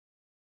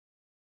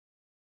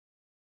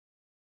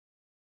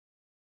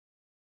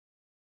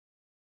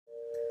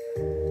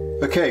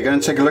Okay, going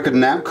to take a look at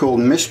an app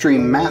called Mystery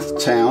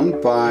Math Town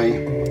by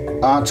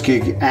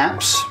ArtGig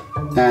Apps.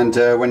 And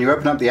when you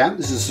open up the app,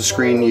 this is the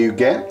screen you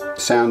get,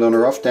 sound on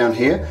or off down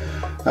here.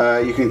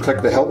 You can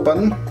click the help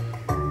button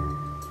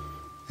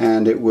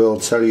and it will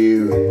tell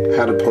you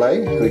how to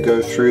play, how to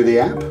go through the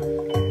app.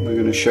 We're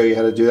going to show you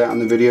how to do that on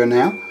the video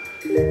now.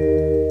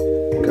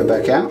 Go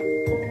back out.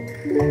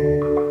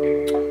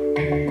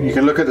 You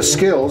can look at the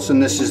skills,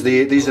 and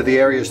these are the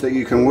areas that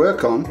you can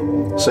work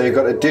on. So you've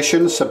got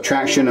addition,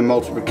 subtraction and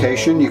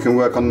multiplication. You can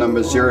work on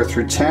numbers 0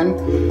 through 10,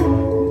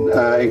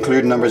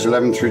 include numbers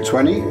 11 through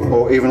 20,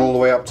 or even all the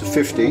way up to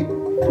 50.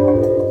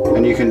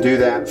 And you can do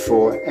that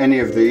for any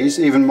of these,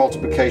 even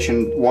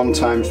multiplication 1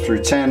 times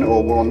through 10,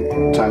 or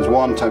 1 times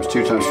 1 times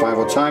 2 times 5,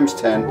 or times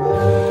 10.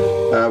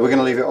 We're going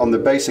to leave it on the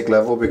basic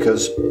level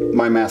because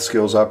my math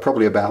skills are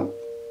probably about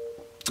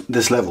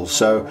this level,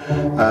 so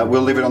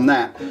we'll leave it on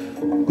that.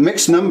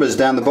 Mixed numbers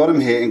down the bottom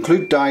here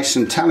include dice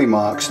and tally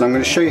marks, and I'm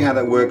going to show you how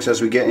that works as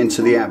we get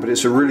into the app, but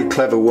it's a really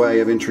clever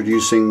way of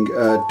introducing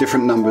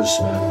different numbers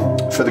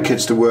for the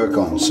kids to work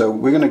on. So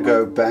we're going to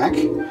go back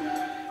and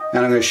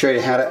I'm going to show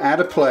you how to add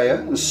a player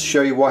and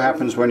show you what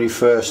happens when you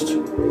first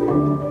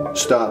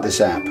start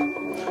this app.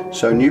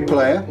 So new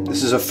player,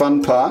 this is a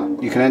fun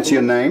part. You can enter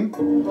your name,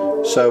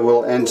 so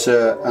we'll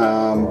enter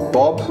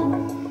Bob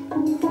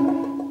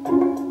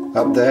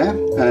up there,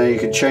 and then you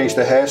can change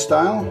the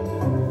hairstyle,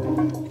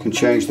 you can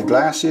change the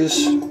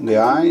glasses, the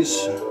eyes,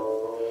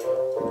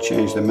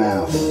 change the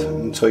mouth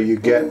until you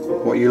get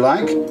what you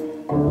like.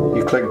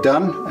 You click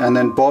done and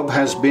then Bob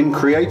has been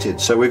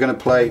created, so we're going to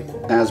play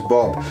as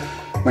Bob.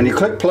 When you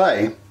click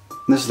play, and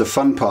this is the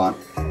fun part,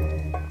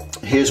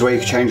 here's where you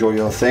can change all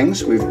your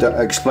things. We've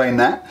explained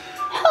that.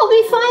 Help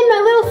me find my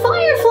little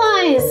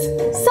fireflies!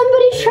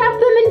 Somebody trapped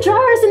them in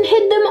jars and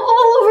hid them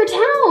all over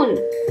town!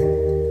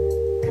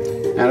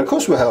 And of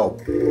course we'll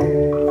help.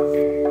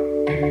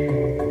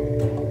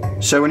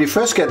 So when you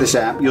first get this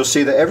app, you'll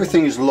see that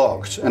everything is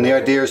locked, and the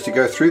idea is to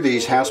go through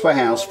these house by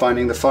house,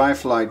 finding the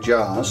firefly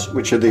jars,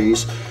 which are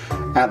these,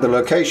 at the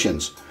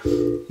locations.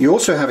 You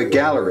also have a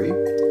gallery,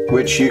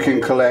 which you can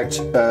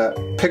collect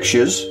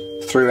pictures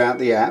throughout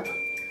the app,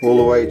 all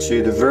the way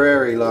to the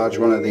very large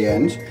one at the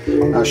end.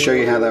 I'll show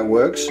you how that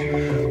works.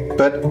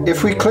 But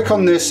if we click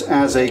on this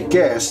as a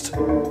guest,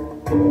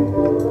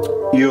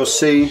 you'll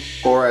see,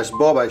 or as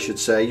Bob I should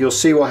say, you'll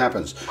see what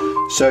happens.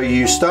 So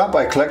you start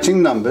by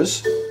collecting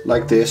numbers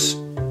like this,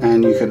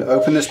 and you can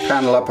open this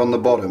panel up on the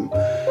bottom,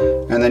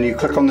 and then you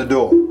click on the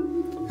door,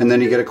 and then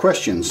you get a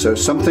question. So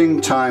something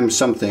times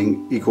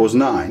something equals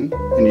 9,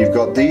 and you've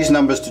got these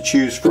numbers to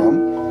choose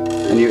from,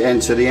 and you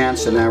enter the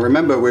answer. Now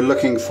remember, we're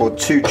looking for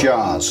 2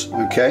 jars,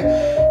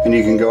 okay? And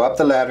you can go up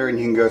the ladder and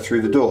you can go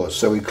through the doors.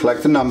 So we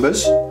collect the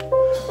numbers,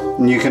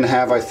 and you can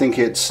have, I think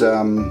it's 8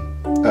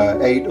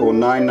 or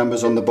 9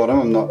 numbers on the bottom,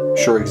 I'm not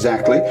sure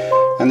exactly,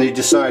 and then you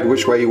decide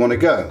which way you want to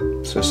go.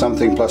 So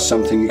something plus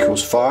something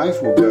equals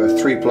 5, we'll go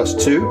 3 plus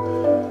 2,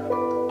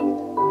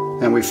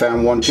 and we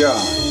found 1 jar.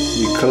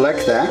 You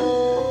collect that.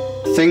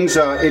 Things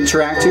are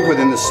interactive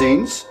within the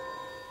scenes.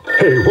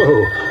 Hey,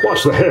 whoa,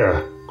 watch the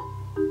hair.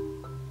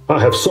 I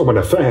have so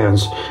many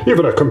fans,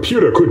 even a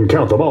computer couldn't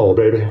count them all,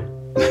 baby.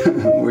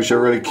 Which are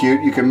really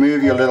cute. You can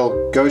move your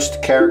little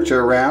ghost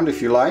character around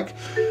if you like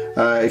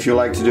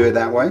to do it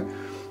that way.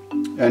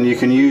 And you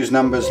can use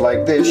numbers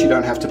like this. You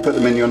don't have to put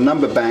them in your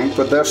number bank,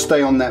 but they'll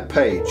stay on that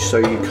page. So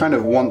you kind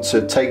of want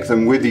to take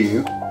them with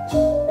you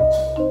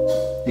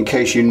in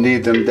case you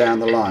need them down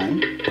the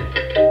line.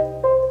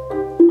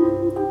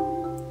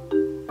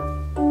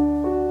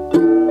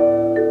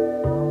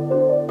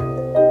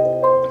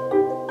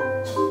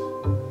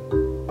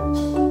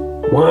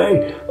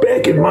 Why,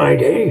 back in my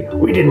day,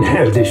 we didn't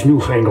have this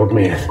newfangled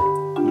math.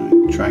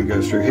 Try and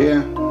go through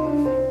here.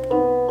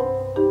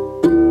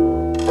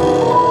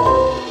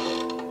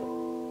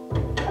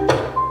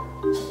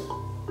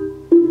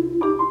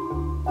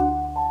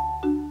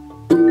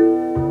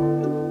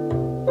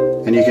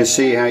 And you can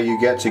see how you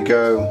get to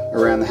go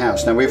around the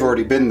house. Now we've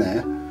already been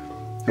there,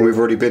 and we've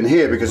already been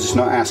here because it's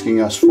not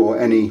asking us for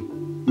any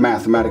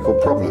mathematical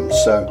problems.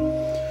 So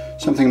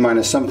something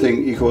minus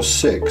something equals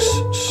 6.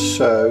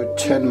 So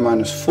 10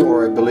 minus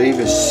 4, I believe,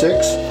 is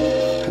 6.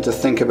 Had to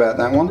think about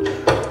that one.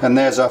 And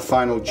there's our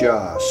final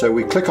jar. So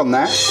we click on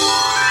that,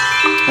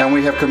 and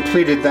we have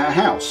completed that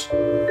house.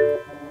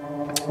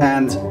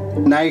 And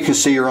now you can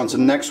see you're on to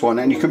the next one,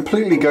 and you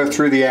completely go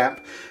through the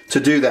app to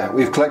do that.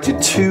 We've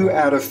collected 2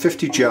 out of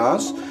 50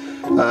 jars,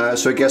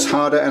 so it gets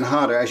harder and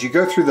harder. As you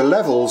go through the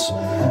levels,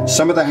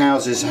 some of the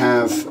houses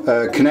have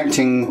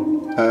connecting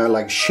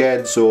like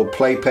sheds or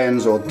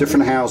playpens or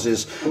different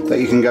houses that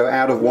you can go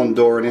out of one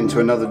door and into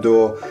another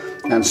door,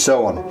 and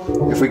so on.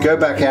 If we go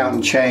back out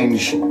and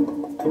change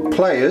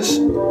players,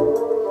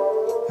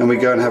 and we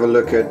go and have a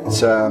look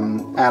at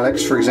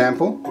Alex, for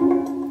example,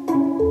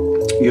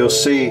 you'll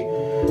see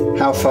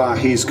how far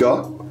he's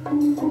got,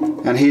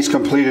 and he's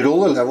completed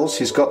all the levels.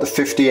 He's got the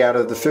 50 out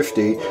of the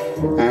 50,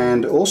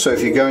 and also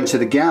if you go into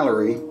the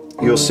gallery,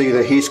 you'll see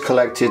that he's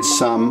collected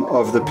some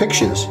of the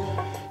pictures.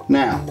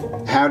 Now,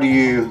 how do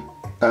you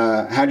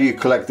how do you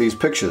collect these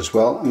pictures?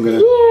 Well, I'm going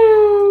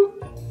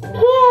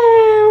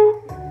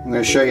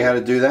to show you how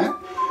to do that.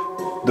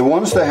 The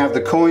ones that have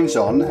the coins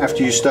on,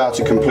 after you start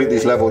to complete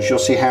these levels, you'll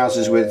see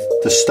houses with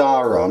the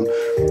star on.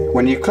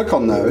 When you click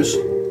on those,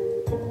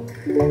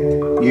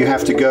 you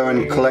have to go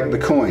and collect the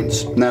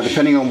coins. Now,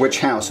 depending on which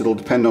house, it'll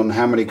depend on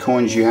how many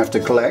coins you have to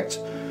collect.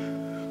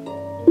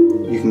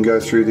 You can go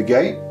through the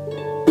gate.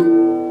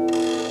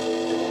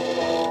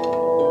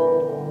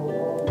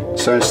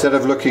 So instead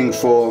of looking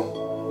for,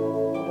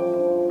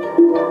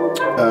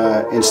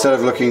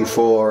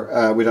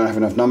 we don't have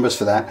enough numbers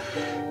for that.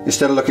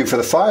 Instead of looking for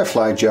the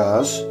firefly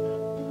jars,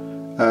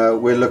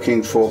 we're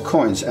looking for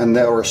coins, and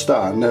there are a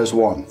star, and there's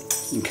one.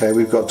 Okay,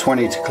 we've got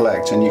 20 to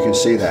collect, and you can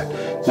see that.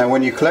 Now,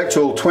 when you collect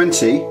all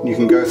 20, you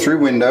can go through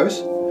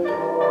windows.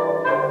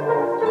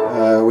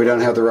 We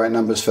don't have the right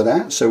numbers for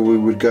that, so we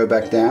would go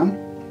back down,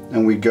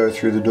 and we'd go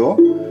through the door.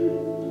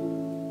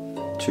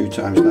 2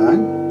 times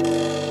 9.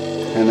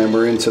 And then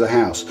we're into the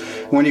house.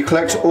 When you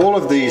collect all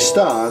of these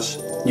stars,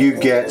 you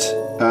get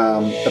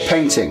a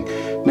painting.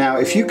 Now,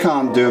 if you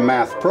can't do a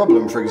math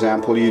problem, for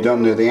example, you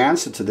don't know the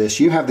answer to this,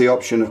 you have the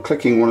option of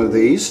clicking one of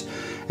these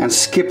and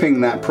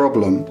skipping that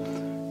problem,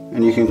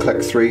 and you can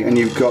click 3, and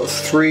you've got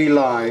 3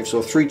 lives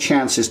or 3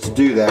 chances to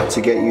do that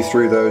to get you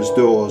through those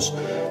doors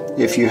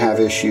if you have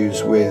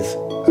issues with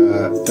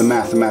the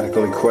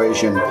mathematical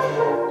equation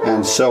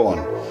and so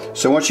on.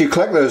 So once you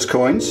collect those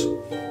coins,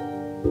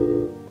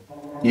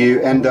 you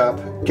end up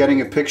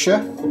getting a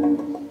picture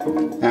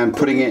and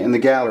putting it in the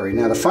gallery.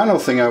 Now, the final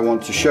thing I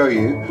want to show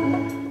you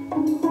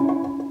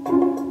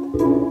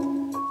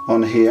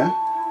on here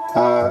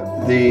are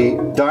the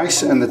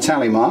dice and the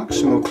tally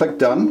marks, and we'll click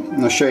done,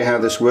 and I'll show you how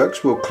this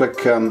works. We'll click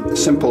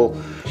simple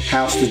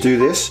house to do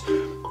this.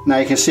 Now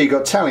you can see you've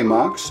got tally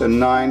marks, so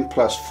 9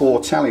 plus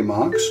 4 tally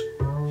marks.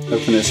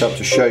 Open this up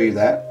to show you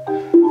that.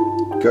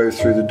 Go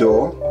through the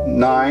door.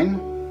 9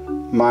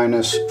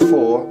 minus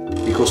 4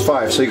 equals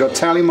 5. So you've got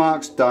tally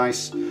marks,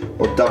 dice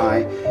or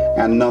die,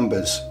 and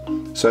numbers.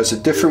 So it's a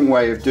different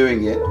way of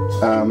doing it,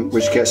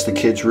 which gets the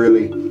kids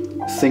really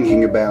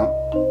thinking about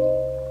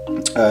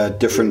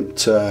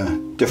different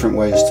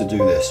ways to do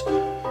this.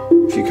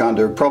 If you can't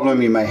do a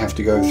problem, you may have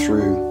to go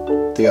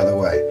through the other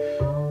way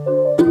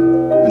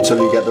until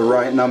you get the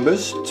right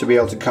numbers to be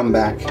able to come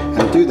back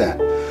and do that.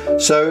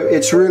 So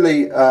it's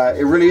really,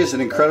 it really is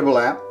an incredible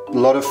app. A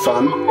lot of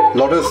fun. A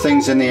lot of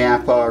things in the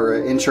app are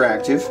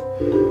interactive,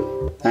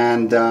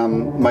 and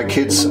my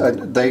kids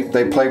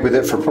they played with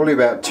it for probably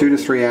about 2 to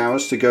 3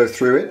 hours to go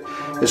through it.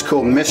 It's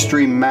called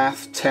Mystery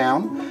Math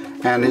Town,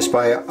 and it's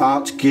by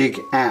Art Gig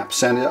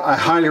Apps, and I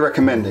highly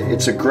recommend it.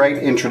 It's a great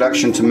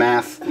introduction to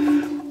math,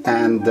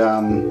 and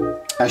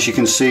as you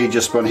can see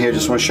just on here,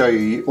 just want to show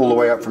you all the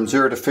way up from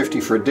 0 to 50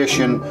 for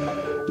addition,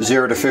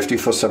 0 to 50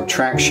 for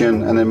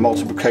subtraction, and then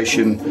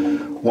multiplication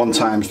 1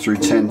 times through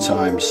 10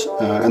 times,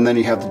 and then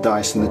you have the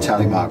dice and the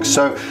tally marks.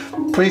 So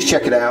please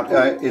check it out.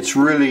 It's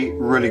really,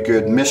 really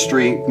good.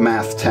 Mystery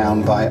Math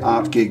Town by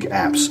Art Gig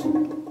Apps.